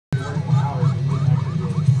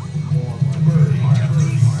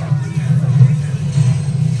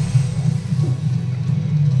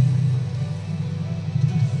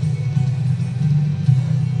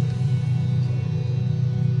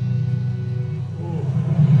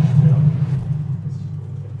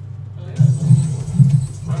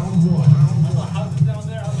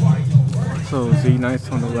So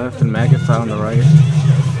ZNice on the left and Maggotsai on the right.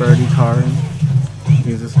 30 card.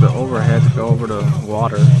 Uses the overhead to go over the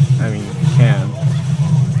water. I mean, can.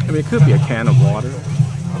 I mean, it could be a can of water.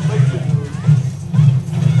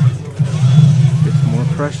 Gets more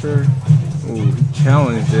pressure. Ooh, he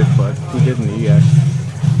challenged it, but he didn't EX.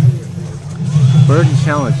 Birdie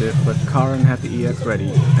challenged it, but Karin had the EX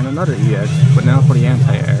ready. And another EX, but now for the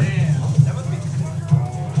anti-air.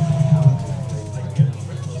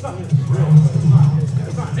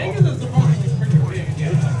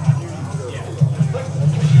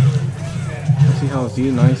 Let's see how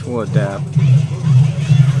ZNice will adapt.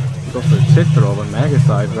 He goes for the tick throw, but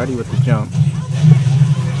Maggotsai is ready with the jump.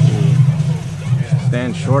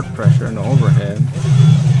 Stand short pressure in the overhead.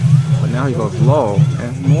 But now he goes low,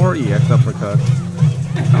 and more EX uppercuts.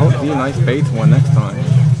 I hope ZNice baits one next time.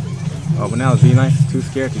 Oh, but now ZNice is too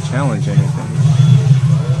scared to challenge anything.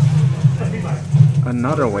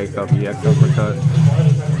 Another wake up EX uppercut.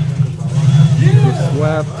 Gets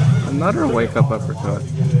swept. Another wake up uppercut.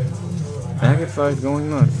 Maggotsai is going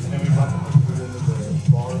nuts.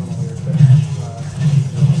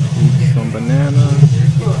 Eats some banana.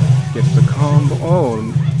 Gets the combo. Oh,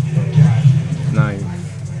 nice.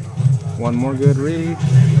 One more good read.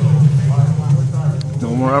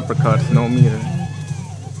 No more uppercuts, no meter.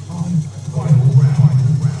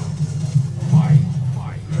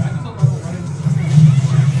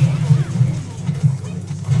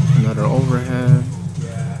 Another overhead.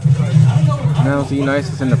 Now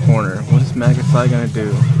ZNice is in the corner. What is Maggotsai gonna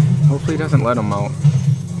do? Hopefully he doesn't let him out.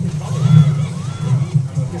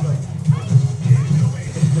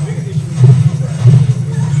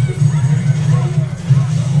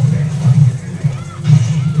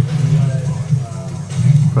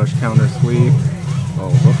 Crush counter sweep.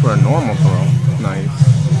 Oh, go for a normal throw. Nice.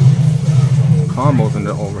 Combos in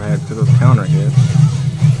the overhead to those counter hits.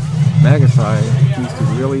 Maggotsai needs to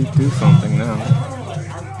really do something now.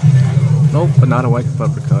 Nope, but not a wake up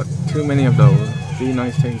uppercut. Too many of those.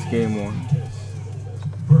 ZNice takes game one.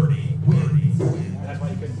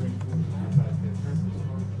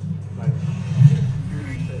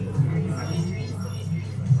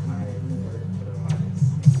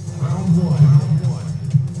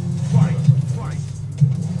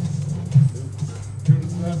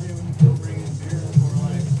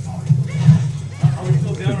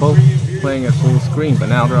 They're both playing at full screen, but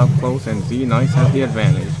now they're up close and ZNice has the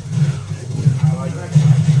advantage.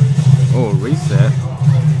 Oh, reset.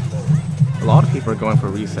 A lot of people are going for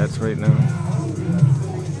resets right now.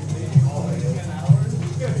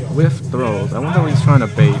 Whiff throws. I wonder what he's trying to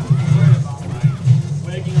bait.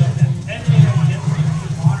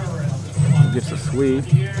 He gets a sweep.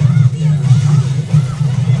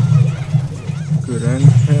 Good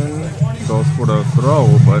end pin. Goes for the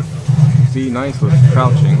throw, but ZNice was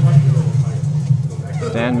crouching.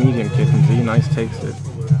 Stand medium kick and ZNice takes it.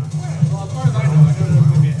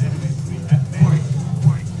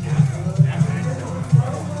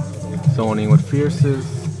 Zoning with fierces.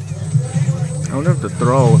 I wonder if the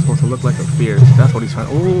throw was supposed to look like a fierce. That's what he's trying.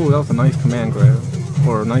 Ooh, that was a nice command grab.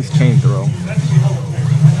 Or a nice chain throw.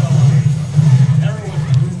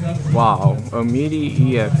 Wow. A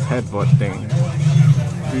meaty EX headbutt thing.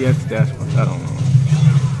 EX dash, I don't know.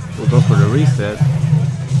 We'll go for the reset.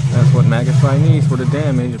 That's what Maggotsai needs for the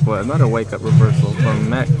damage, but another wake up reversal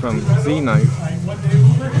from ZNice.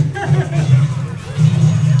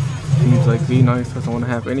 Seems like ZNice doesn't want to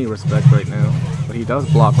have any respect right now, but he does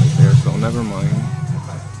block right there, so never mind.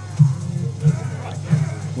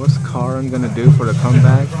 What's Karin gonna do for the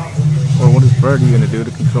comeback? Or what is Birdie gonna do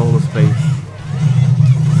to control the space?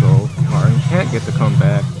 So Karin can't get the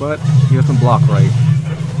comeback, but he doesn't block right.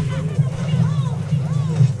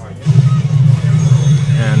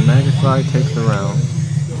 And Maggotsai takes the round.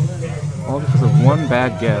 All because of one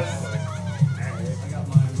bad guess.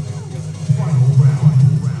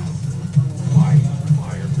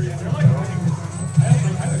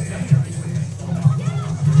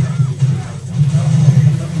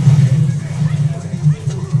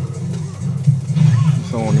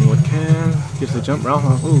 Zoning with can. Gets a jump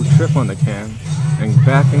round. Ooh, trip on the can. And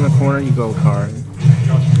back in the corner you go, Karin.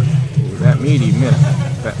 Ooh, that meaty missed.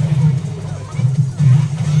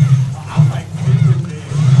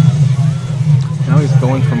 Now he's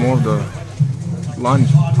going for more of the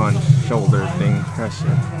lunge punch shoulder thing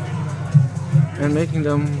pressure. And making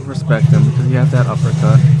them respect him because he has that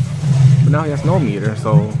uppercut. But now he has no meter,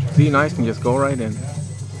 so ZNice can just go right in.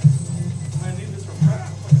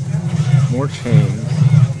 More chains.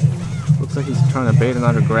 Looks like he's trying to bait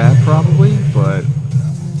another grab probably, but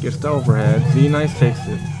gets the overhead. ZNice takes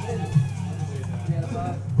it.